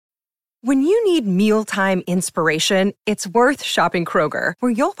When you need mealtime inspiration, it's worth shopping Kroger,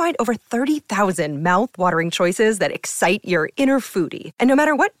 where you'll find over 30,000 mouth-watering choices that excite your inner foodie. And no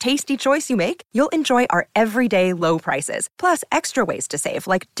matter what tasty choice you make, you'll enjoy our everyday low prices, plus extra ways to save,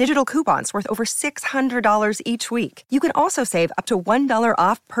 like digital coupons worth over $600 each week. You can also save up to $1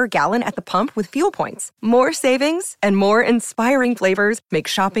 off per gallon at the pump with fuel points. More savings and more inspiring flavors make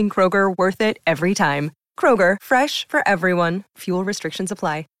shopping Kroger worth it every time. Kroger, fresh for everyone. Fuel restrictions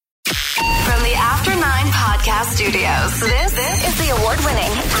apply. From the After 9 podcast studios, this is the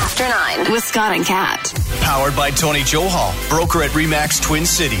award-winning After 9 with Scott and Kat. Powered by Tony Johal, broker at RE/MAX Twin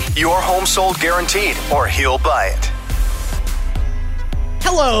City. Your home sold guaranteed, or he'll buy it.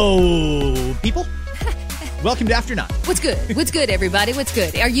 Hello, people. Welcome to After 9. What's good? What's good, everybody? What's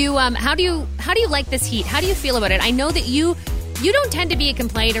good? Are you? How do you like this heat? How do you feel about it? I know that you don't tend to be a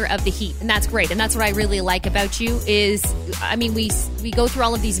complainer of the heat, and that's great. And that's what I really like about you is, I mean, we go through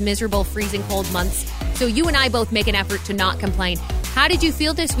all of these miserable, freezing cold months. So you and I both make an effort to not complain. How did you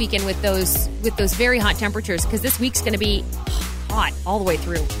feel this weekend with those very hot temperatures? Because this week's going to be hot all the way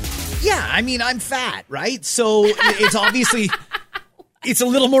through. Yeah, I mean, I'm fat, right? So it's obviously it's a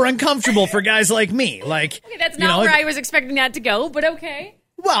little more uncomfortable for guys like me. Like, okay, that's not where I was expecting that to go, but okay.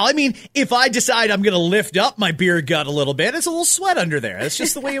 Well, I mean, if I decide I'm going to lift up my beer gut a little bit, it's a little sweat under there. That's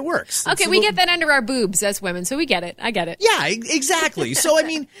just the way it works. Okay, we get that under our boobs as women, so we get it. I get it. Yeah, exactly. So, I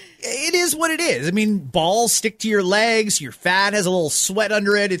mean, it is what it is. I mean, balls stick to your legs. Your fat has a little sweat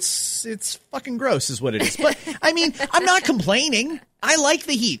under it. It's fucking gross is what it is. But, I mean, I'm not complaining. I like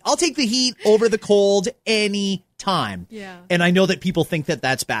the heat. I'll take the heat over the cold any time. Yeah. And I know that people think that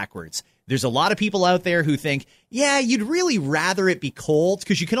that's backwards. There's a lot of people out there who think, yeah, you'd really rather it be cold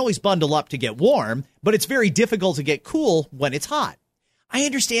because you can always bundle up to get warm, but it's very difficult to get cool when it's hot. I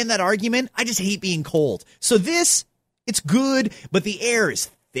understand that argument. I just hate being cold. So it's good, but the air is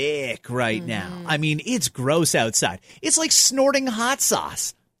thick right now. I mean, it's gross outside. It's like snorting hot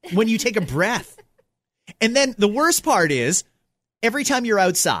sauce when you take a breath. And then the worst part is every time you're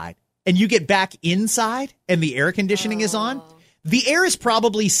outside and you get back inside and the air conditioning is on, the air is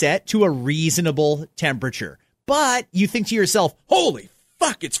probably set to a reasonable temperature, but you think to yourself, holy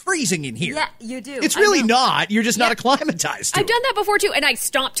fuck, it's freezing in here. Yeah, you do. It's really not. You're just not acclimatized to I've done that before, too, and I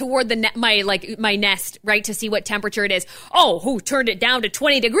stopped toward my nest, right, to see what temperature it is. Oh, who turned it down to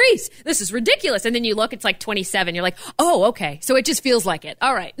 20 degrees? This is ridiculous. And then you look, it's like 27. You're like, oh, okay. So it just feels like it.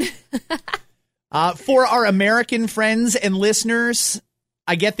 All right. For our American friends and listeners,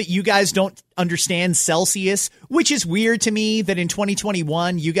 I get that you guys don't understand Celsius, which is weird to me that in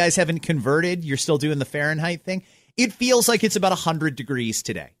 2021, you guys haven't converted. You're still doing the Fahrenheit thing. It feels like it's about 100 degrees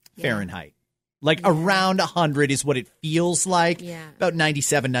today, Fahrenheit. Like around 100 is what it feels like. Yeah. About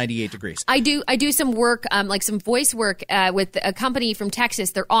 97, 98 degrees. I do some work, like some voice work with a company from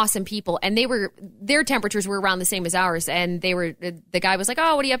Texas. They're awesome people. And their temperatures were around the same as ours. And the guy was like,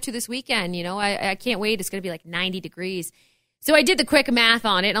 oh, what are you up to this weekend? You know, I can't wait. It's going to be like 90 degrees. So I did the quick math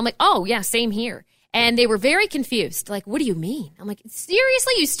on it, and I'm like, oh, yeah, same here. And they were very confused. Like, what do you mean? I'm like,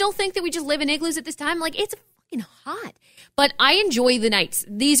 seriously? You still think that we just live in igloos at this time? Like, it's fucking hot. But I enjoy the nights.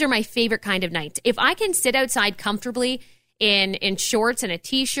 These are my favorite kind of nights. If I can sit outside comfortably in shorts and a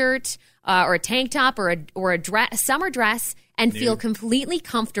T-shirt or a tank top or a summer dress and feel completely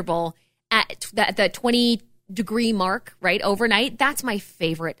comfortable at the 20-degree mark, right, overnight, that's my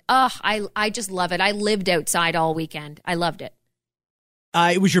favorite. I just love it. I lived outside all weekend. I loved it.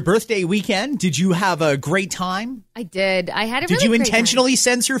 It was your birthday weekend. Did you have a great time? I did. I had a really great time. Did you intentionally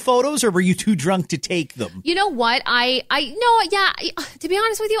censor photos, or were you too drunk to take them? You know what? To be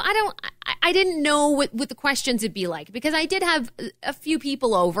honest with you, I didn't know what the questions would be like, because I did have a few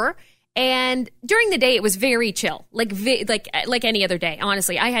people over. And during the day, it was very chill, like any other day.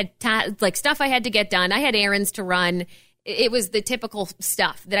 Honestly, I had stuff I had to get done. I had errands to run. It was the typical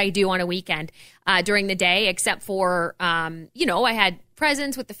stuff that I do on a weekend during the day, except for I had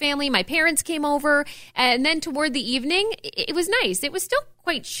presents with the family. My parents came over, and then toward the evening, it was nice. It was still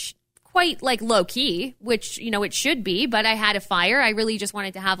quite like low key, which it should be. But I had a fire. I really just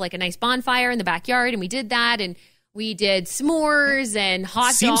wanted to have like a nice bonfire in the backyard, and we did that. And we did s'mores and hot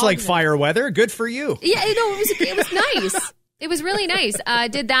dogs. Seems like fire weather. Good for you. Yeah, it was nice. It was really nice.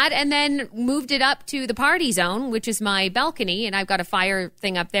 Did that and then moved it up to the party zone, which is my balcony, and I've got a fire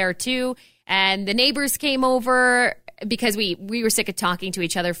thing up there too. And the neighbors came over because we were sick of talking to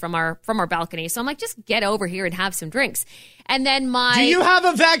each other from our balcony. So I'm like, just get over here and have some drinks. And then Do you have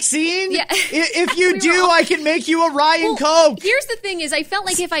a vaccine? Yeah. If you do, I can make you a Ryan Coke. Here's the thing is I felt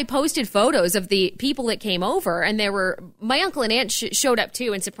like if I posted photos of the people that came over, and there were, my uncle and aunt showed up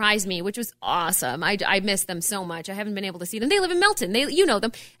too and surprised me, which was awesome. I miss them so much. I haven't been able to see them. They live in Milton. You know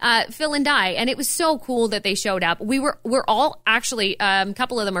them, Phil and Di. And it was so cool that they showed up. We're all actually, a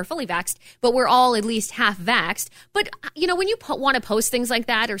couple of them are fully vaxxed, but we're all at least half vaxxed. But, when you want to post things like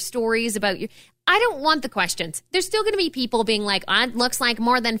that or stories about you, I don't want the questions. There's still going to be people being like, it looks like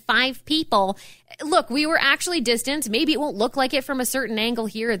more than 5 people. Look, we were actually distant. Maybe it won't look like it from a certain angle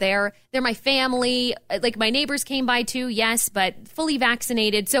here or there. They're my family. Like my neighbors came by too, yes, but fully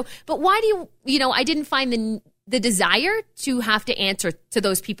vaccinated. So, but why do I didn't find the desire to have to answer to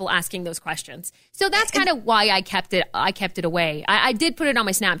those people asking those questions. So that's kind of why I kept it away. I did put it on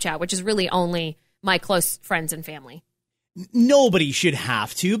my Snapchat, which is really only my close friends and family. Nobody should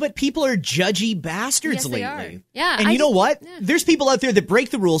have to, but people are judgy bastards lately. They are. Yeah. And you know what? Yeah. There's people out there that break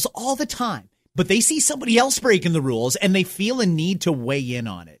the rules all the time, but they see somebody else breaking the rules and they feel a need to weigh in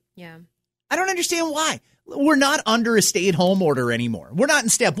on it. Yeah. I don't understand why. We're not under a stay-at-home order anymore. We're not in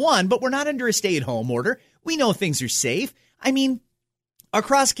step 1, but we're not under a stay-at-home order. We know things are safe. I mean,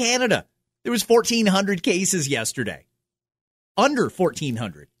 across Canada, there was 1,400 cases yesterday. Under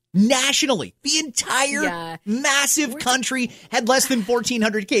 1,400. Nationally, the entire massive country had less than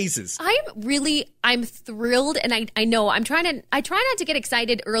 1,400 cases. I'm thrilled, and I know I try not to get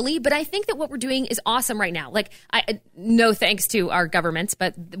excited early, but I think that what we're doing is awesome right now. Like, no thanks to our governments,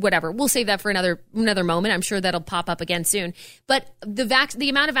 but whatever. We'll save that for another moment. I'm sure that'll pop up again soon. But the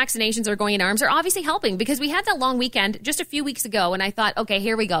amount of vaccinations that are going in arms are obviously helping, because we had that long weekend just a few weeks ago, and I thought, okay,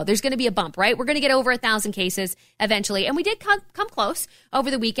 here we go. There's going to be a bump, right? We're going to get over 1,000 cases eventually, and we did come close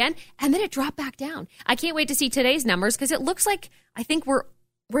over the weekend. And then it dropped back down. I can't wait to see today's numbers, because it looks like, I think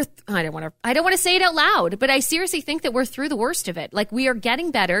I don't want to say it out loud, but I seriously think that we're through the worst of it. Like, we are getting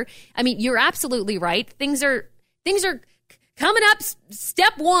better. I mean, you're absolutely right. Things are coming up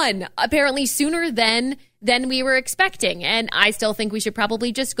step 1, apparently sooner than we were expecting. And I still think we should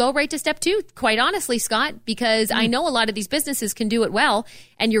probably just go right to step 2, quite honestly, Scott, because I know a lot of these businesses can do it well.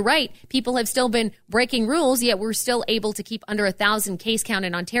 And you're right. People have still been breaking rules, yet we're still able to keep under 1,000 case count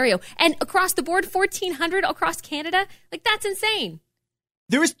in Ontario. And across the board, 1,400 across Canada. Like, that's insane.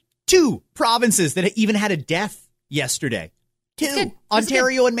 There was 2 provinces that even had a death yesterday. 2.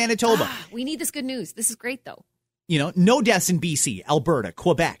 Ontario and Manitoba. We need this good news. This is great, though. No deaths in BC, Alberta,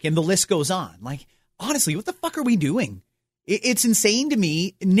 Quebec, and the list goes on. Like, honestly, what the fuck are we doing? It's insane to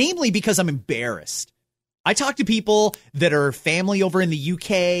me, namely because I'm embarrassed. I talk to people that are family over in the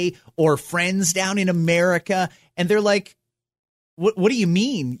UK or friends down in America, and they're like, what do you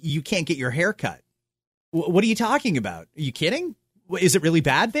mean you can't get your hair cut? What are you talking about? Are you kidding? Is it really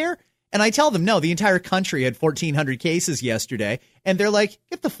bad there? And I tell them, no, the entire country had 1,400 cases yesterday, and they're like,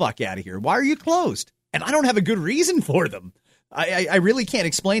 get the fuck out of here. Why are you closed? And I don't have a good reason for them. I really can't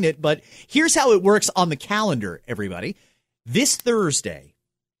explain it, but here's how it works on the calendar, everybody. This Thursday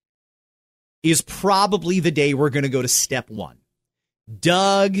is probably the day we're going to go to step 1.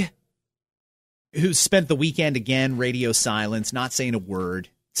 Doug, who spent the weekend again, radio silence, not saying a word,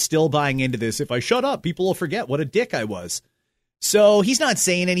 still buying into this. If I shut up, people will forget what a dick I was. So he's not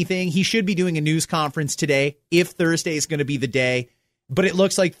saying anything. He should be doing a news conference today if Thursday is going to be the day. But it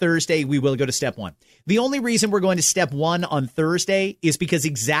looks like Thursday we will go to step 1. The only reason we're going to step 1 on Thursday is because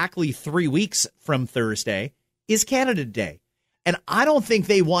exactly 3 weeks from Thursday is Canada Day. And I don't think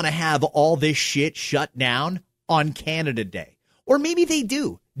they want to have all this shit shut down on Canada Day. Or maybe they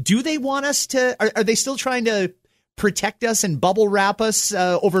do. Do they want us to? Are they still trying to protect us and bubble wrap us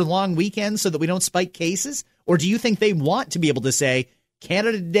over long weekends so that we don't spike cases? Or do you think they want to be able to say,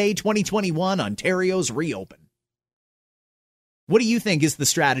 Canada Day 2021, Ontario's reopen? What do you think is the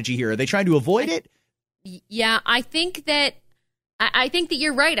strategy here? Are they trying to avoid it? Yeah, I think that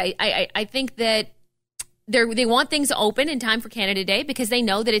you're right. I think that they want things open in time for Canada Day because they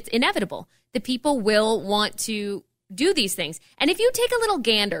know that it's inevitable. The people will want to do these things. And if you take a little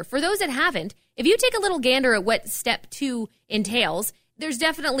gander, for those that haven't, if you take a little gander at what step 2 entails, there's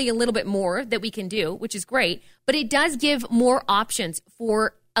definitely a little bit more that we can do, which is great. But it does give more options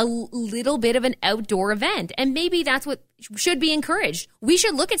for a little bit of an outdoor event. And maybe that's what should be encouraged. We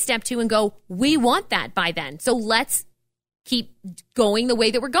should look at step 2 and go, we want that by then. So let's keep going the way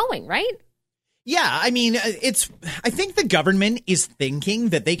that we're going, right? Yeah, I mean, I think the government is thinking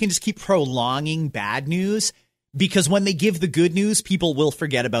that they can just keep prolonging bad news because when they give the good news, people will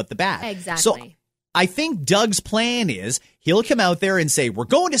forget about the bad. Exactly. So I think Doug's plan is he'll come out there and say, we're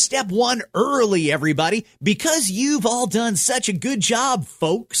going to step 1 early, everybody, because you've all done such a good job,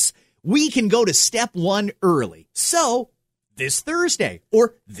 folks. We can go to step 1 early. So this Thursday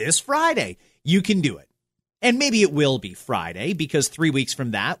or this Friday. You can do it. And maybe it will be Friday because 3 weeks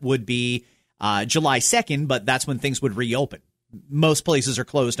from that would be July 2nd, but that's when things would reopen. Most places are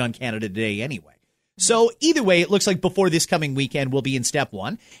closed on Canada Day anyway. So either way, it looks like before this coming weekend, we'll be in step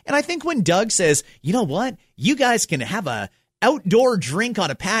one. And I think when Doug says, you know what, you guys can have a outdoor drink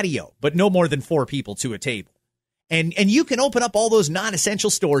on a patio, but no more than 4 people to a table. And you can open up all those non-essential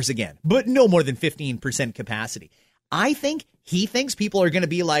stores again, but no more than 15% capacity. I think he thinks people are going to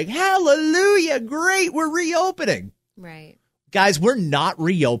be like, hallelujah, great, we're reopening. Right. Guys, we're not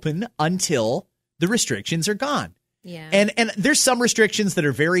reopened until the restrictions are gone. Yeah. And there's some restrictions that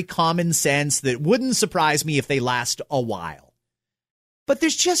are very common sense that wouldn't surprise me if they last a while. But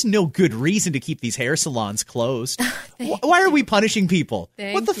there's just no good reason to keep these hair salons closed. Why are we punishing people?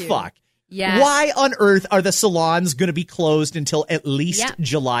 What the fuck? Yeah. Why on earth are the salons going to be closed until at least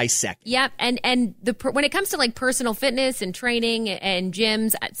July 2nd? Yep. And when it comes to like personal fitness and training and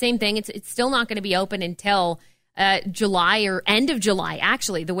gyms, same thing. It's still not going to be open until July or end of July,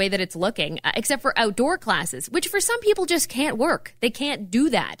 actually, the way that it's looking, except for outdoor classes, which for some people just can't work. They can't do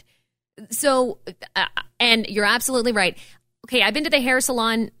that. So, and you're absolutely right. Okay, I've been to the hair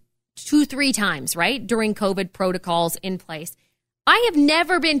salon 2-3 times, right, during COVID protocols in place. I have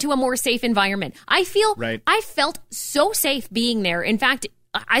never been to a more safe environment. I felt so safe being there. In fact,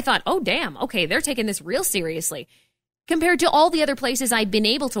 I thought, oh, damn, okay, they're taking this real seriously compared to all the other places I've been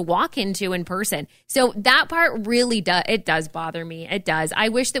able to walk into in person. So that part really does bother me. It does. I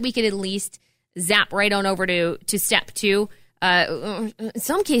wish that we could at least zap right on over to step 2. In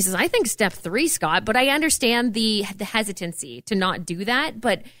some cases, I think step 3, Scott, but I understand the hesitancy to not do that.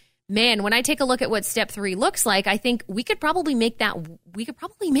 But man, when I take a look at what step 3 looks like, I think we could probably make that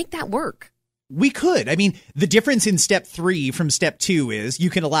work. We could. I mean, the difference in step 3 from step 2 is you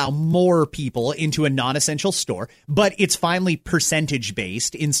can allow more people into a non-essential store, but it's finally percentage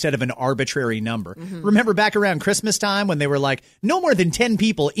based instead of an arbitrary number. Mm-hmm. Remember back around Christmas time when they were like, no more than 10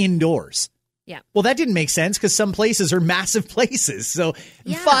 people indoors. Yeah. Well, that didn't make sense because some places are massive places. So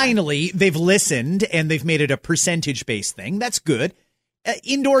finally, they've listened and they've made it a percentage based thing. That's good.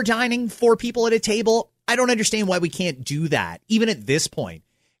 Indoor dining, 4 people at a table. I don't understand why we can't do that, even at this point.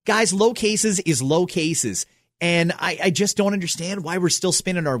 Guys, low cases is low cases, and I just don't understand why we're still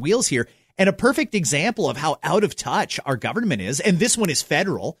spinning our wheels here. And a perfect example of how out of touch our government is, and this one is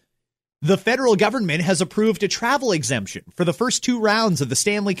federal, the federal government has approved a travel exemption for the first 2 rounds of the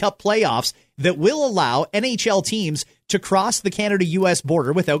Stanley Cup playoffs that will allow NHL teams to cross the Canada-U.S.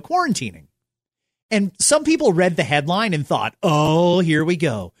 border without quarantining. And some people read the headline and thought, oh, here we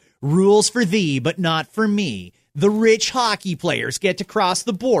go. Rules for thee, but not for me. The rich hockey players get to cross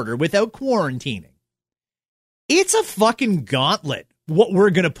the border without quarantining. It's a fucking gauntlet what we're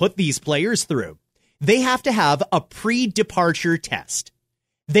going to put these players through. They have to have a pre-departure test.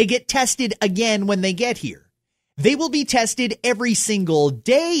 They get tested again when they get here. They will be tested every single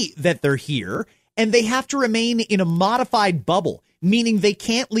day that they're here, and they have to remain in a modified bubble, meaning they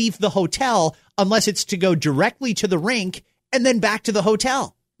can't leave the hotel unless it's to go directly to the rink and then back to the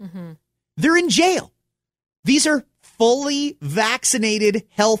hotel. Mm-hmm. They're in jail. These are fully vaccinated,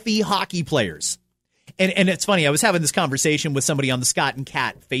 healthy hockey players. And it's funny, I was having this conversation with somebody on the Scott and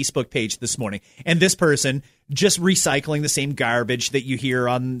Kat Facebook page this morning, and this person just recycling the same garbage that you hear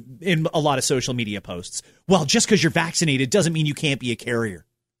in a lot of social media posts. Well, just because you're vaccinated doesn't mean you can't be a carrier.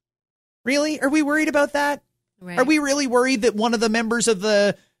 Really? Are we worried about that? Right. Are we really worried that one of the members of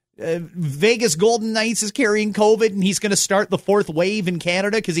the Vegas Golden Knights is carrying COVID and he's going to start the 4th wave in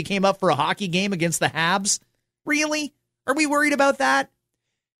Canada because he came up for a hockey game against the Habs? Really? Are we worried about that?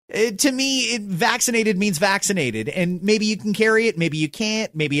 To me, vaccinated means vaccinated, and maybe you can carry it, maybe you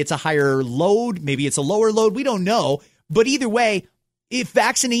can't, maybe it's a higher load, maybe it's a lower load, we don't know. But either way, if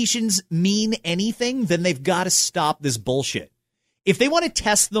vaccinations mean anything, then they've got to stop this bullshit. If they want to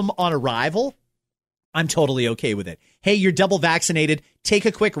test them on arrival, I'm totally okay with it. Hey, you're double vaccinated. Take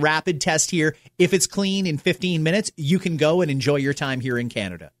a quick rapid test here. If it's clean in 15 minutes, you can go and enjoy your time here in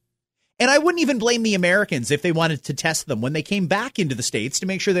Canada. And I wouldn't even blame the Americans if they wanted to test them when they came back into the States to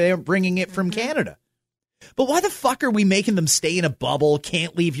make sure they aren't bringing it from Canada. But why the fuck are we making them stay in a bubble,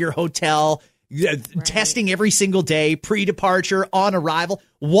 can't leave your hotel, testing every single day, pre-departure, on arrival?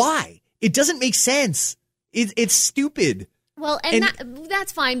 Why? It doesn't make sense. It's stupid. Well, and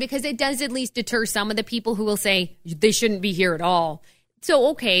that's fine because it does at least deter some of the people who will say they shouldn't be here at all. So,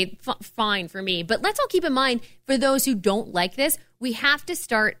 okay, fine for me. But let's all keep in mind, for those who don't like this, we have to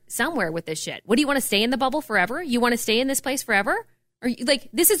start somewhere with this shit. What do you want to stay in the bubble forever? You want to stay in this place forever? Or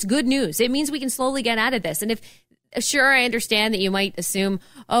this is good news. It means we can slowly get out of this. And if sure, I understand that you might assume,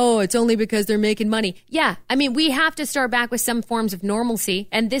 oh, it's only because they're making money. Yeah, I mean, we have to start back with some forms of normalcy,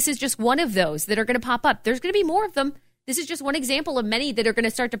 and this is just one of those that are going to pop up. There's going to be more of them. This is just one example of many that are going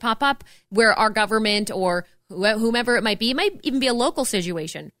to start to pop up where our government or whomever it might be, even be a local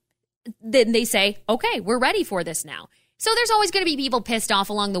situation. Then they say, okay, we're ready for this now. So there's always going to be people pissed off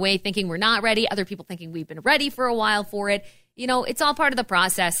along the way thinking we're not ready. Other people thinking we've been ready for a while for it. You know, it's all part of the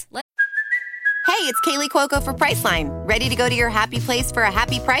process. Hey, it's Kaylee Cuoco for Priceline. Ready to go to your happy place for a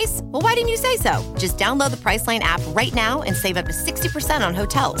happy price? Well, why didn't you say so? Just download the Priceline app right now and save up to 60% on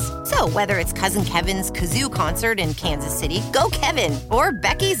hotels. So whether it's Cousin Kevin's Kazoo Concert in Kansas City, go Kevin, or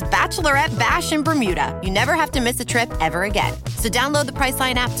Becky's Bachelorette Bash in Bermuda, you never have to miss a trip ever again. So download the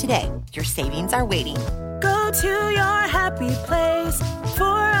Priceline app today. Your savings are waiting. Go to your happy place for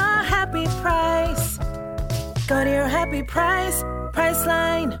a happy price. Go to your happy price,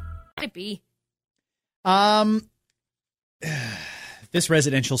 Priceline. It be. This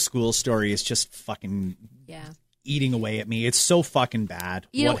residential school story is just fucking eating away at me. It's so fucking bad.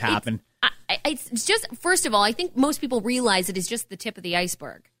 What happened? It's just, first of all, I think most people realize it is just the tip of the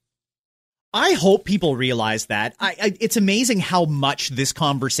iceberg. I hope people realize that. It's amazing how much this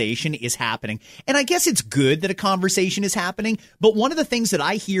conversation is happening. And I guess it's good that a conversation is happening. But one of the things that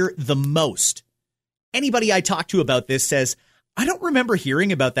I hear the most, anybody I talk to about this says, I don't remember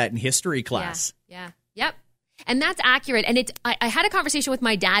hearing about that in history class. Yeah. Yep. And that's accurate. And I had a conversation with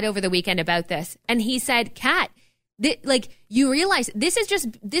my dad over the weekend about this. And he said, Kat, you realize this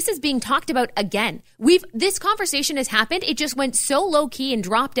is being talked about again. This conversation has happened. It just went so low key and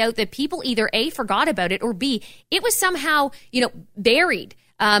dropped out that people either A, forgot about it, or B, it was somehow, buried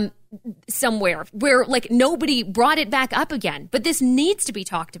somewhere where nobody brought it back up again. But this needs to be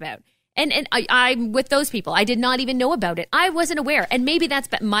talked about. And I'm with those people. I did not even know about it. I wasn't aware. And maybe that's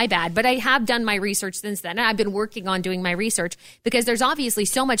my bad, but I have done my research since then. And I've been working on doing my research because there's obviously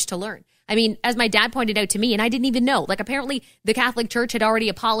so much to learn. I mean, as my dad pointed out to me, and I didn't even know, apparently the Catholic Church had already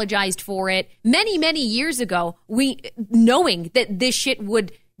apologized for it many, many years ago, knowing that this shit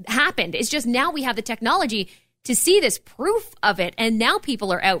would happen. It's just now we have the technology to see this proof of it, and now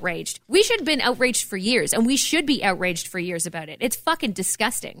people are outraged. We should have been outraged for years, and we should be outraged for years about it. It's fucking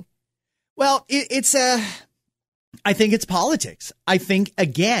disgusting. Well, I think it's politics. I think,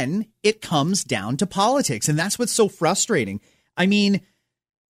 again, it comes down to politics. And that's what's so frustrating. I mean,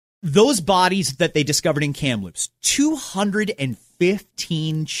 those bodies that they discovered in Kamloops,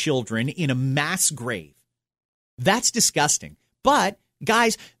 215 children in a mass grave. That's disgusting. But,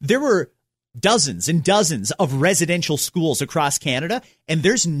 guys, there were dozens and dozens of residential schools across Canada, and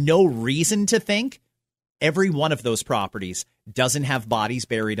there's no reason to think every one of those properties doesn't have bodies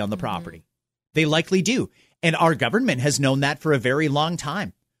buried on the property. They likely do. And our government has known that for a very long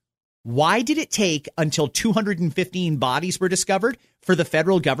time. Why did it take until 215 bodies were discovered for the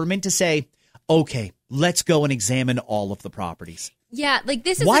federal government to say, okay, let's go and examine all of the properties? Yeah,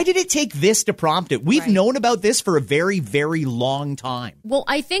 this is... Why did it take this to prompt it? We've known about this for a very, very long time. Well,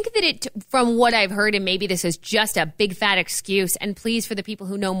 I think that from what I've heard, and maybe this is just a big fat excuse, and please, for the people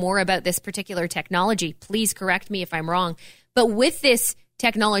who know more about this particular technology, please correct me if I'm wrong. But with this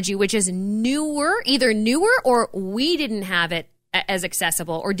technology, which is either newer or we didn't have it as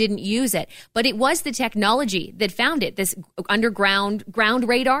accessible or didn't use it, but it was the technology that found it, this ground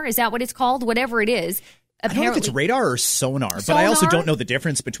radar, is that what it's called? Whatever it is. Apparently. I don't know if it's radar or sonar, but I also don't know the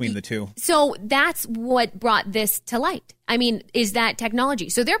difference between the two. So that's what brought this to light. I mean, is that technology.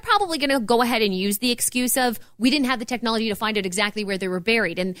 So they're probably going to go ahead and use the excuse of, we didn't have the technology to find out exactly where they were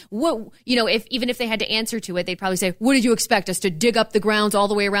buried. And even if they had to answer to it, they'd probably say, what did you expect us to dig up the grounds all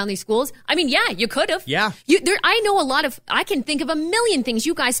the way around these schools? I mean, yeah, you could have. Yeah. I can think of a million things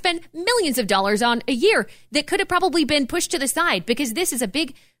you guys spend millions of dollars on a year that could have probably been pushed to the side because this is a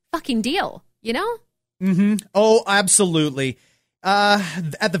big fucking deal, Mm-hmm. Oh, absolutely.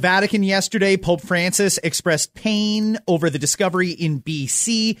 At the Vatican yesterday, Pope Francis expressed pain over the discovery in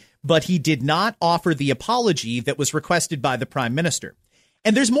BC, but he did not offer the apology that was requested by the Prime Minister.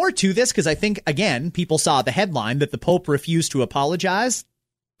 And there's more to this because I think, again, people saw the headline that the Pope refused to apologize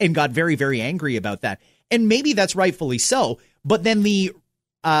and got very, very angry about that. And maybe that's rightfully so. But then the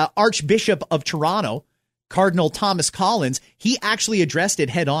Archbishop of Toronto, Cardinal Thomas Collins, he actually addressed it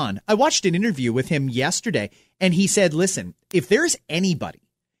head on. I watched an interview with him yesterday, and he said, listen, if there's anybody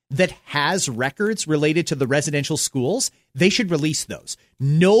that has records related to the residential schools, they should release those.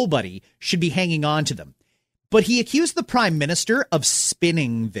 Nobody should be hanging on to them. But he accused the Prime Minister of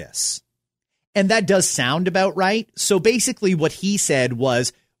spinning this. And that does sound about right. So basically what he said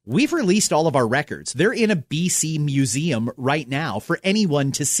was, we've released all of our records. They're in a BC museum right now for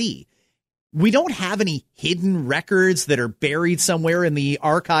anyone to see. We don't have any hidden records that are buried somewhere in the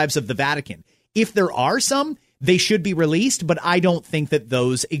archives of the Vatican. If there are some, they should be released, but I don't think that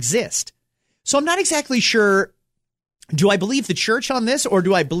those exist. So I'm not exactly sure, do I believe the church on this or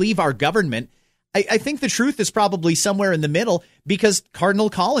do I believe our government? I think the truth is probably somewhere in the middle because Cardinal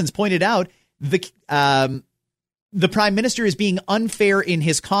Collins pointed out the prime minister is being unfair in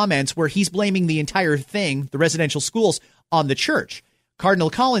his comments where he's blaming the entire thing, the residential schools, on the church. Cardinal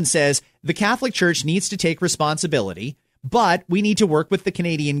Collins says the Catholic Church needs to take responsibility, but we need to work with the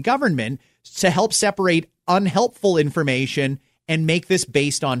Canadian government to help separate unhelpful information and make this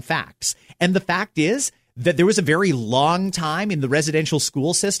based on facts. And the fact is that there was a very long time in the residential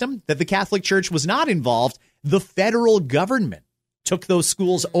school system that the Catholic Church was not involved. The federal government took those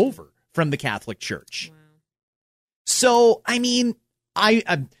schools over from the Catholic Church. Wow. So, I mean,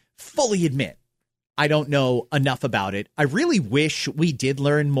 I fully admit I don't know enough about it. I really wish we did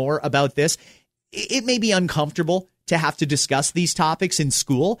learn more about this. It may be uncomfortable to have to discuss these topics in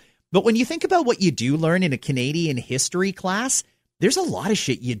school, but when you think about what you do learn in a Canadian history class, there's a lot of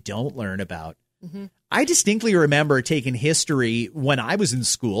shit you don't learn about. Mm-hmm. I distinctly remember taking history when I was in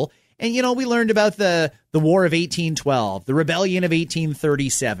school, and, you know, we learned about the War of 1812, the Rebellion of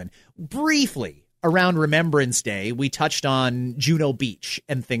 1837. Briefly, around Remembrance Day, we touched on Juno Beach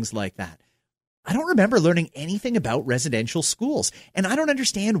and things like that. I don't remember learning anything about residential schools, and I don't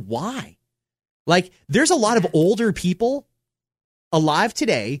understand why. Like, there's a lot of older people alive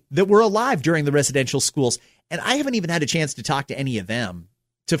today that were alive during the residential schools, and I haven't even had a chance to talk to any of them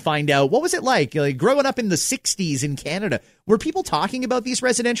to find out what was it like growing up in the 60s in Canada. Were people talking about these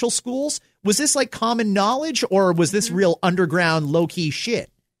residential schools? Was this like common knowledge, or was this real underground low-key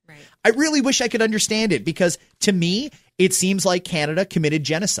shit? Right. I really wish I could understand it, because to me, it seems like Canada committed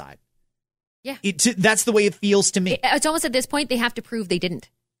genocide. Yeah. That's the way it feels to me. It's almost at this point they have to prove they didn't,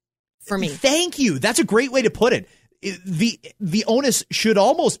 for me. Thank you. That's a great way to put it. The onus should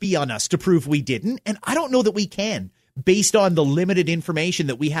almost be on us to prove we didn't, and I don't know that we can based on the limited information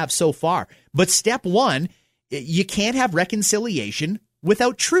that we have so far. But step one, you can't have reconciliation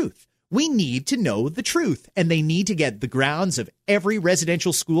without truth. We need to know the truth, and they need to get the grounds of every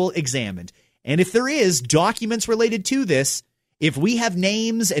residential school examined. And if there is documents related to this, if we have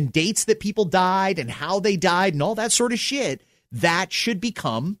names and dates that people died and how they died and all that sort of shit, that should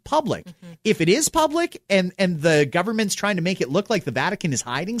become public. Mm-hmm. If it is public and the government's trying to make it look like the Vatican is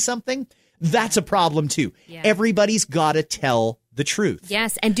hiding something, that's a problem too. Yeah. Everybody's got to tell the truth.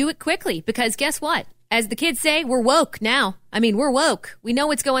 Yes, and do it quickly, because guess what? As the kids say, we're woke now. I mean, we're woke. We know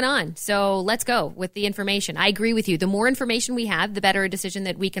what's going on. So let's go with the information. I agree with you. The more information we have, the better a decision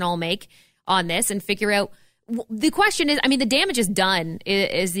that we can all make on this and figure out. The question is, I mean, the damage is done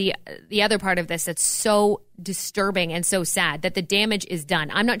is the other part of this that's so disturbing and so sad, that the damage is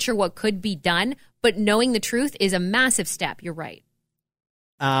done. I'm not sure what could be done, but knowing the truth is a massive step. You're right.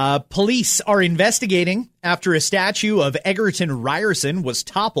 Police are investigating after a statue of Egerton Ryerson was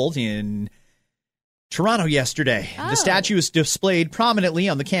toppled in Toronto yesterday. Oh. The statue is displayed prominently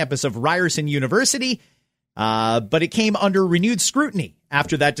on the campus of Ryerson University, but it came under renewed scrutiny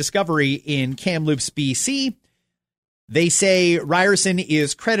after that discovery in Kamloops, BC. They say Ryerson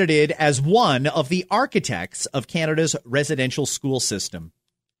is credited as one of the architects of Canada's residential school system.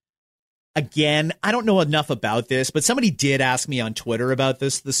 Again, I don't know enough about this, but somebody did ask me on Twitter about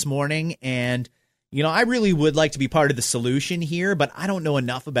this morning. And, you know, I really would like to be part of the solution here, but I don't know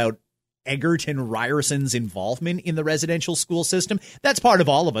enough about Egerton Ryerson's involvement in the residential school system. That's part of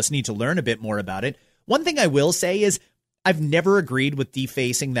all of us need to learn a bit more about it. One thing I will say is I've never agreed with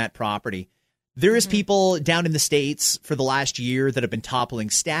defacing that property. There is people down in the States for the last year that have been toppling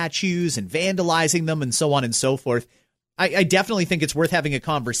statues and vandalizing them and so on and so forth. I definitely think it's worth having a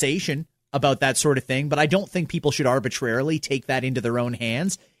conversation about that sort of thing, but I don't think people should arbitrarily take that into their own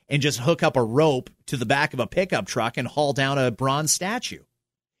hands and just hook up a rope to the back of a pickup truck and haul down a bronze statue.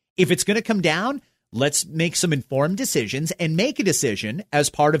 If it's going to come down, let's make some informed decisions and make a decision as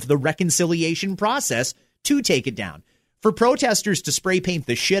part of the reconciliation process to take it down. For protesters to spray paint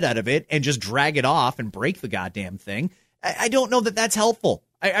the shit out of it and just drag it off and break the goddamn thing, I don't know that that's helpful.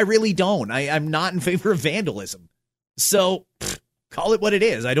 I really don't. I'm not in favor of vandalism. So call it what it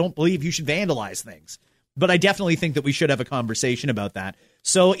is. I don't believe you should vandalize things. But I definitely think that we should have a conversation about that.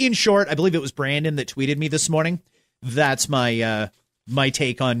 So in short, I believe it was Brandon that tweeted me this morning. That's my my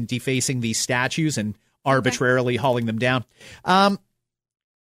take on defacing these statues and arbitrarily hauling them down.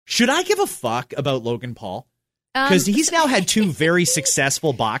 Should I give a fuck about Logan Paul? Because he's now had two very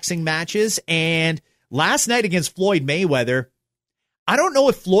successful boxing matches, and last night against Floyd Mayweather, I don't know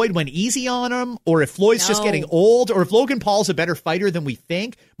if Floyd went easy on him or if Floyd's just getting old or if Logan Paul's a better fighter than we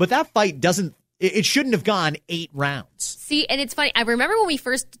think. But that fight it shouldn't have gone 8 rounds. See, and it's funny. I remember when we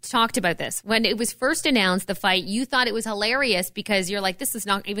first talked about this, when it was first announced, the fight, you thought it was hilarious because you're like, this is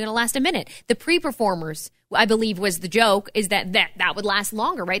not even going to last a minute. The pre-performers, I believe, was the joke, is that would last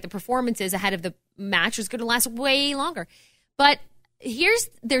longer, right? The performances ahead of the match was going to last way longer. But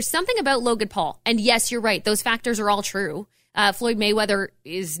there's something about Logan Paul. And yes, you're right. Those factors are all true. Floyd Mayweather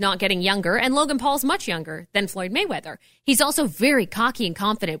is not getting younger, and Logan Paul's much younger than Floyd Mayweather. He's also very cocky and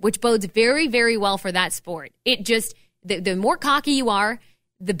confident, which bodes very, very well for that sport. It just, the more cocky you are,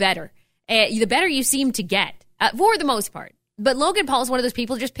 the better. The better you seem to get, for the most part. But Logan Paul is one of those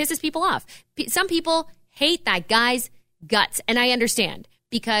people who just pisses people off. Some people hate that guy's guts, and I understand,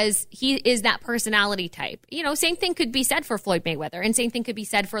 because he is that personality type. You know, same thing could be said for Floyd Mayweather, and same thing could be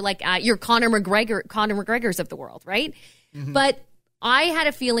said for like your Conor McGregors of the world, right? Mm-hmm. But I had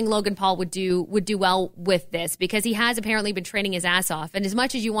a feeling Logan Paul would do well with this because he has apparently been training his ass off. And as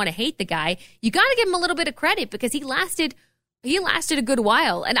much as you want to hate the guy, you got to give him a little bit of credit because he lasted a good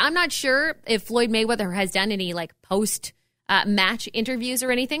while. And I'm not sure if Floyd Mayweather has done any like post match interviews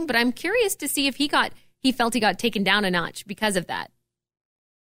or anything, but I'm curious to see if he felt he got taken down a notch because of that.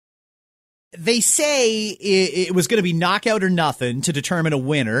 They say it was going to be knockout or nothing to determine a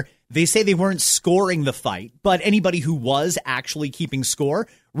winner. They say they weren't scoring the fight, but anybody who was actually keeping score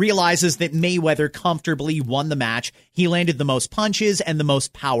realizes that Mayweather comfortably won the match. He landed the most punches and the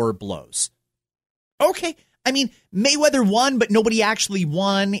most power blows. Okay. I mean, Mayweather won, but nobody actually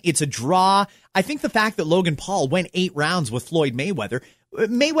won. It's a draw. I think the fact that Logan Paul went 8 rounds with Floyd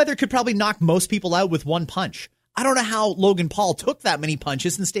Mayweather could probably knock most people out with one punch. I don't know how Logan Paul took that many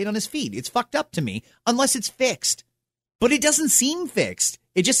punches and stayed on his feet. It's fucked up to me, unless it's fixed. But it doesn't seem fixed.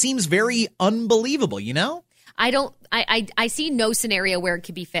 It just seems very unbelievable, you know? I see no scenario where it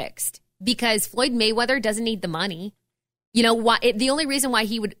could be fixed because Floyd Mayweather doesn't need the money. You know, the only reason why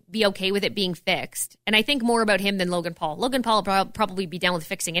he would be okay with it being fixed, and I think more about him than Logan Paul. Logan Paul would probably be down with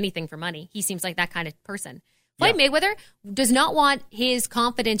fixing anything for money. He seems like that kind of person. Floyd Mayweather does not want his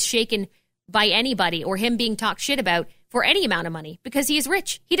confidence shaken by anybody or him being talked shit about for any amount of money because he is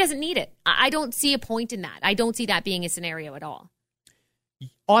rich. He doesn't need it. I don't see a point in that. I don't see that being a scenario at all.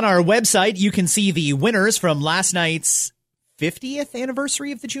 On our website, you can see the winners from last night's 50th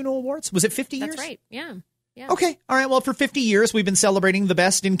anniversary of the Juno Awards. Was it 50 years? That's right. Yeah. Okay. All right. Well, for 50 years, we've been celebrating the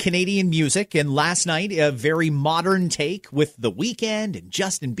best in Canadian music. And last night, a very modern take with The Weeknd and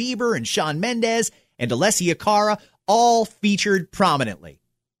Justin Bieber and Shawn Mendes and Alessia Cara all featured prominently.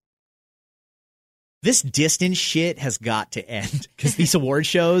 This distance shit has got to end because these award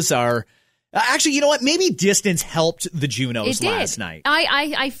shows are... Actually, you know what? Maybe distance helped the Junos last night.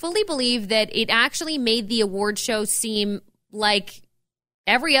 I fully believe that it actually made the award show seem like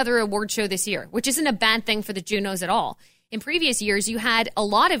every other award show this year, which isn't a bad thing for the Junos at all. In previous years, you had a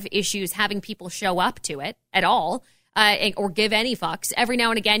lot of issues having people show up to it at all. Or give any fucks. Every now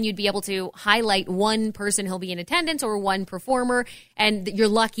and again, you'd be able to highlight one person who'll be in attendance or one performer, and you're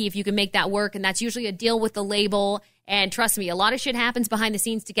lucky if you can make that work, and that's usually a deal with the label. And trust me, a lot of shit happens behind the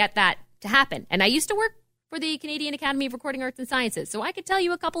scenes to get that to happen. And I used to work for the Canadian Academy of Recording Arts and Sciences, so I could tell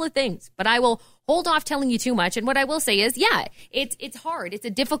you a couple of things, but I will hold off telling you too much. And what I will say is, it's hard. It's a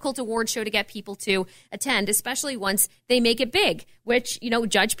difficult award show to get people to attend, especially once they make it big, which, you know,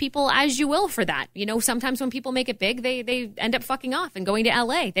 judge people as you will for that. You know, sometimes when people make it big, they end up fucking off and going to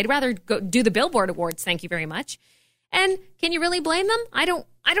LA. They'd rather go do the Billboard Awards. Thank you very much. And can you really blame them? I don't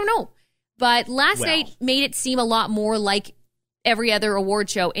know. But last night made it seem a lot more like every other award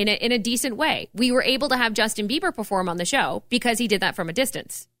show in a decent way. We were able to have Justin Bieber perform on the show because he did that from a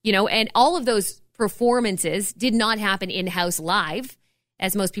distance, you know, and all of those performances did not happen in-house live,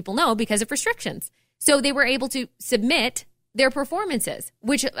 as most people know, because of restrictions. So they were able to submit their performances,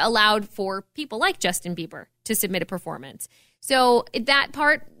 which allowed for people like Justin Bieber to submit a performance. So that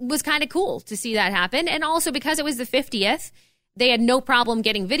part was kind of cool to see that happen. And also because it was the 50th, they had no problem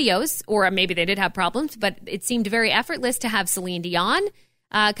getting videos, or maybe they did have problems, but it seemed very effortless to have Celine Dion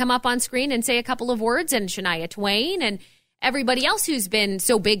come up on screen and say a couple of words, and Shania Twain and everybody else who's been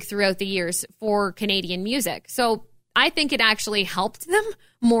so big throughout the years for Canadian music. So I think it actually helped them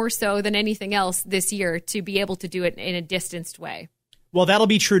more so than anything else this year to be able to do it in a distanced way. Well, that'll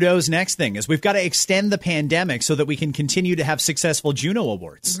be Trudeau's next thing, is we've got to extend the pandemic so that we can continue to have successful Juno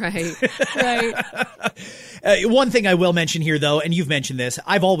Awards. Right. One thing I will mention here, though, and you've mentioned this,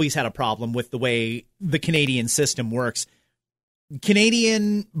 I've always had a problem with the way the Canadian system works.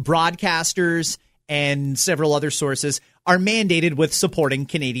 Canadian broadcasters and several other sources are mandated with supporting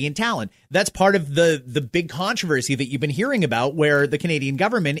Canadian talent. That's part of the big controversy that you've been hearing about, where the Canadian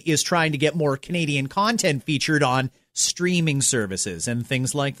government is trying to get more Canadian content featured on streaming services and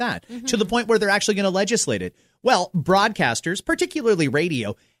things like that, to the point where they're actually going to legislate it. Well, broadcasters, particularly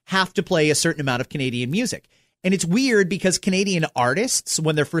radio, have to play a certain amount of Canadian music. And it's weird because Canadian artists,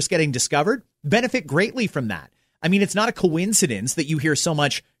 when they're first getting discovered, benefit greatly from that. I mean, it's not a coincidence that you hear so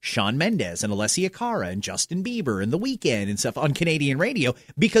much Shawn Mendes and Alessia Cara and Justin Bieber and The Weeknd and stuff on Canadian radio,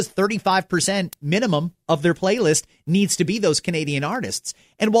 because 35% minimum of their playlist needs to be those Canadian artists.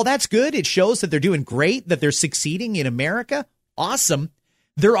 And while that's good, it shows that they're doing great, that they're succeeding in America. Awesome.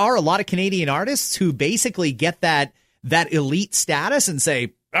 There are a lot of Canadian artists who basically get that elite status and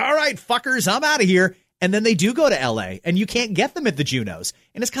say, all right, fuckers, I'm out of here. And then they do go to LA and you can't get them at the Junos.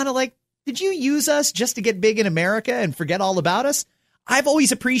 And it's kind of like, did you use us just to get big in America and forget all about us? I've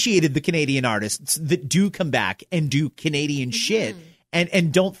always appreciated the Canadian artists that do come back and do Canadian shit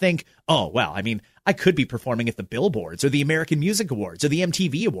and don't think, oh, well, I mean, I could be performing at the Billboards or the American Music Awards or the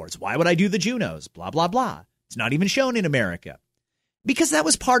MTV Awards. Why would I do the Junos? Blah, blah, blah. It's not even shown in America. Because that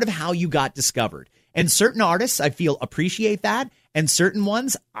was part of how you got discovered. And certain artists, I feel, appreciate that. And certain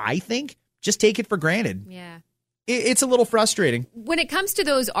ones, I think, just take it for granted. Yeah. It's a little frustrating. When it comes to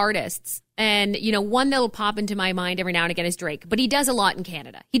those artists, and, you know, one that'll pop into my mind every now and again is Drake, but he does a lot in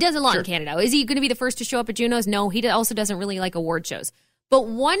Canada. He does a lot in Canada. Is he going to be the first to show up at Junos? No, he also doesn't really like award shows. But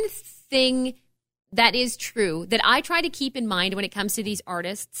one thing that is true that I try to keep in mind when it comes to these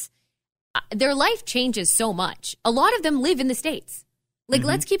artists, their life changes so much. A lot of them live in the States. Like,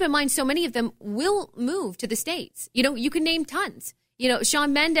 let's keep in mind, so many of them will move to the States. You know, you can name tons. You know,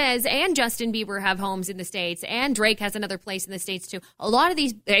 Shawn Mendes and Justin Bieber have homes in the States, and Drake has another place in the States, too. A lot of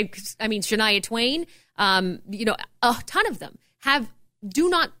these, I mean, Shania Twain, you know, a ton of them do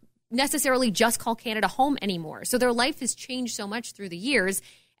not necessarily just call Canada home anymore. So their life has changed so much through the years,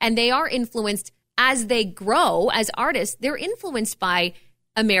 and they are influenced as they grow as artists. They're influenced by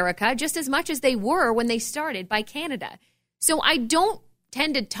America just as much as they were when they started by Canada. So I don't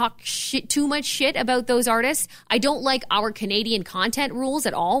tend to talk too much shit about those artists. I don't like our Canadian content rules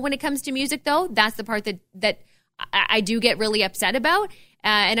at all when it comes to music, though. That's the part that I do get really upset about.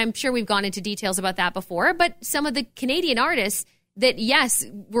 And I'm sure we've gone into details about that before. But some of the Canadian artists that, yes,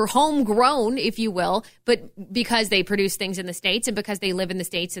 were homegrown, if you will, but because they produce things in the States and because they live in the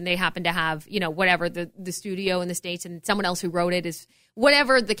States and they happen to have, you know, whatever, the studio in the States and someone else who wrote it is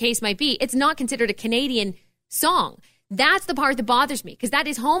whatever the case might be, it's not considered a Canadian song. That's the part that bothers me, because that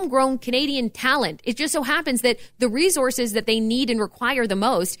is homegrown Canadian talent. It just so happens that the resources that they need and require the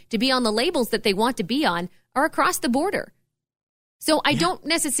most to be on the labels that they want to be on are across the border. So I don't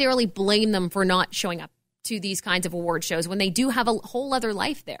necessarily blame them for not showing up to these kinds of award shows when they do have a whole other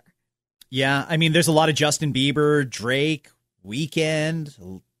life there. Yeah, I mean, there's a lot of Justin Bieber, Drake,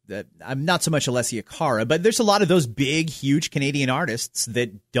 Weeknd. I'm not so much Alessia Cara, but there's a lot of those big, huge Canadian artists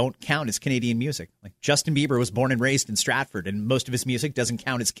that don't count as Canadian music. Like Justin Bieber was born and raised in Stratford, and most of his music doesn't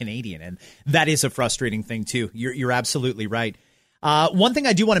count as Canadian, and that is a frustrating thing too. You're absolutely right. One thing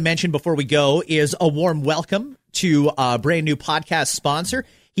I do want to mention before we go is a warm welcome to a brand new podcast sponsor.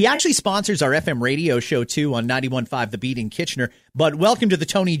 He actually sponsors our FM radio show too on 91.5 The Beat in Kitchener. But welcome to the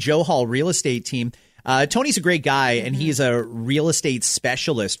Tony Johal real estate team. Tony's a great guy, and he's a real estate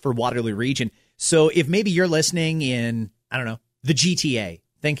specialist for Waterloo Region. So if maybe you're listening in, I don't know, the GTA,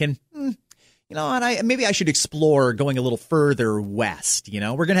 thinking, you know, and maybe I should explore going a little further west. You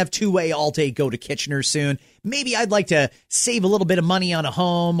know, we're going to have two-way all-day go to Kitchener soon. Maybe I'd like to save a little bit of money on a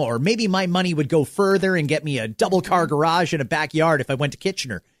home, or maybe my money would go further and get me a double-car garage and a backyard if I went to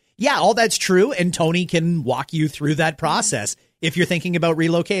Kitchener. Yeah, all that's true, and Tony can walk you through that process if you're thinking about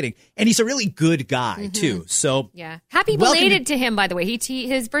relocating. And he's a really good guy, too. So yeah. Happy belated to him, by the way.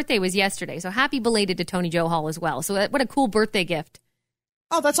 His birthday was yesterday, so happy belated to Tony Johal as well. So what a cool birthday gift.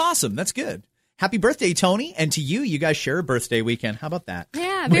 Oh, that's awesome. That's good. Happy birthday, Tony. And to you, you guys share a birthday weekend. How about that?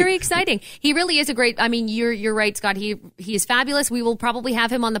 Yeah, very exciting. He really is a great, I mean, you're right, Scott. He is fabulous. We will probably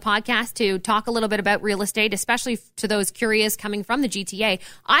have him on the podcast to talk a little bit about real estate, especially to those curious coming from the GTA.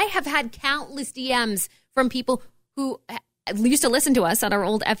 I have had countless DMs from people who used to listen to us on our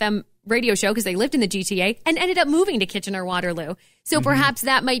old FM radio show because they lived in the GTA and ended up moving to Kitchener-Waterloo. So perhaps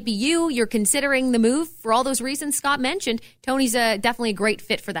that might be you. You're considering the move for all those reasons Scott mentioned. Tony's definitely a great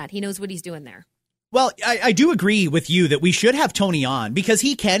fit for that. He knows what he's doing there. Well, I do agree with you that we should have Tony on because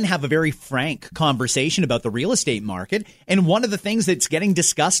he can have a very frank conversation about the real estate market. And one of the things that's getting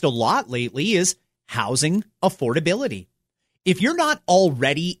discussed a lot lately is housing affordability. If you're not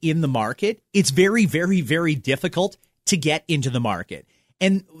already in the market, it's very, very, very difficult to get into the market.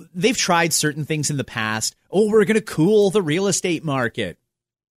 And they've tried certain things in the past. Oh, we're going to cool the real estate market.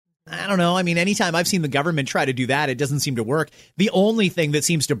 I don't know. I mean, anytime I've seen the government try to do that, it doesn't seem to work. The only thing that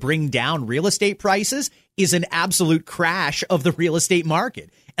seems to bring down real estate prices is an absolute crash of the real estate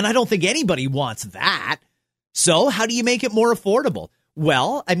market. And I don't think anybody wants that. So how do you make it more affordable?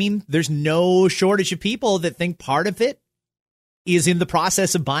 Well, I mean, there's no shortage of people that think part of it is in the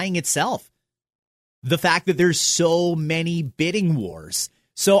process of buying itself. The fact that there's so many bidding wars.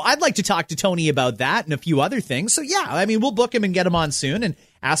 So I'd like to talk to Tony about that and a few other things. So yeah, I mean, we'll book him and get him on soon and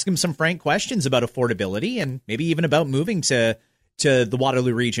ask him some frank questions about affordability and maybe even about moving to the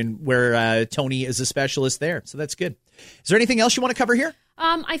Waterloo region where Tony is a specialist there. So that's good. Is there anything else you want to cover here?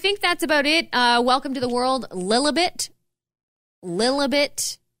 I think that's about it. Welcome to the world, Lilibet, Mountbatten,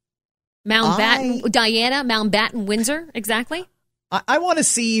 Diana, Mountbatten, Windsor, exactly. I want to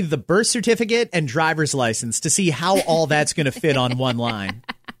see the birth certificate and driver's license to see how all that's going to fit on one line.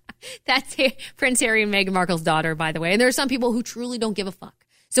 That's Prince Harry and Meghan Markle's daughter, by the way. And there are some people who truly don't give a fuck.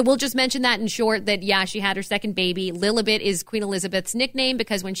 So we'll just mention that in short that, yeah, she had her second baby. Lilibet is Queen Elizabeth's nickname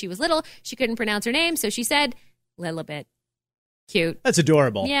because when she was little, she couldn't pronounce her name. So she said Lilibet. Cute. That's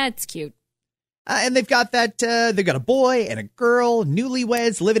adorable. Yeah, it's cute. And they've got they've got a boy and a girl,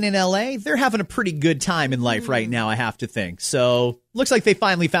 newlyweds, living in L.A. They're having a pretty good time in life right now, I have to think. So looks like they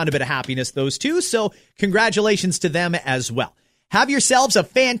finally found a bit of happiness, those two. So congratulations to them as well. Have yourselves a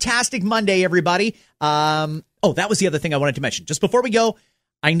fantastic Monday, everybody. That was the other thing I wanted to mention. Just before we go,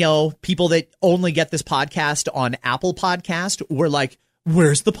 I know people that only get this podcast on Apple Podcast were like,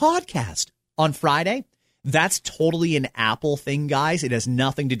 where's the podcast? On Friday? That's totally an Apple thing, guys. It has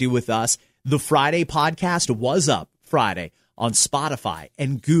nothing to do with us. The Friday podcast was up Friday on Spotify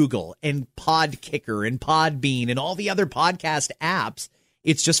and Google and Podkicker and Podbean and all the other podcast apps.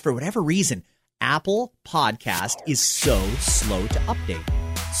 It's just for whatever reason, Apple Podcast is so slow to update.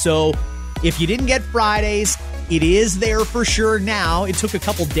 So if you didn't get Fridays, it is there for sure now. It took a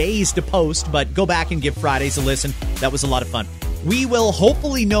couple days to post, but go back and give Fridays a listen. That was a lot of fun. We will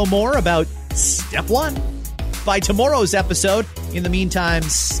hopefully know more about Step 1 by tomorrow's episode. In the meantime,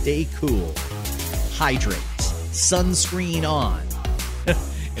 stay cool, hydrate, sunscreen on,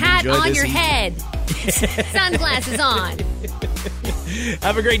 hat on your head, sunglasses on.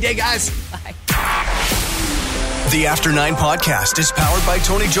 Have a great day, guys. Bye. The After 9 podcast is powered by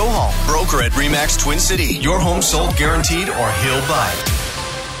Tony Johal, broker at RE/MAX Twin City. Your home sold guaranteed or he'll buy it.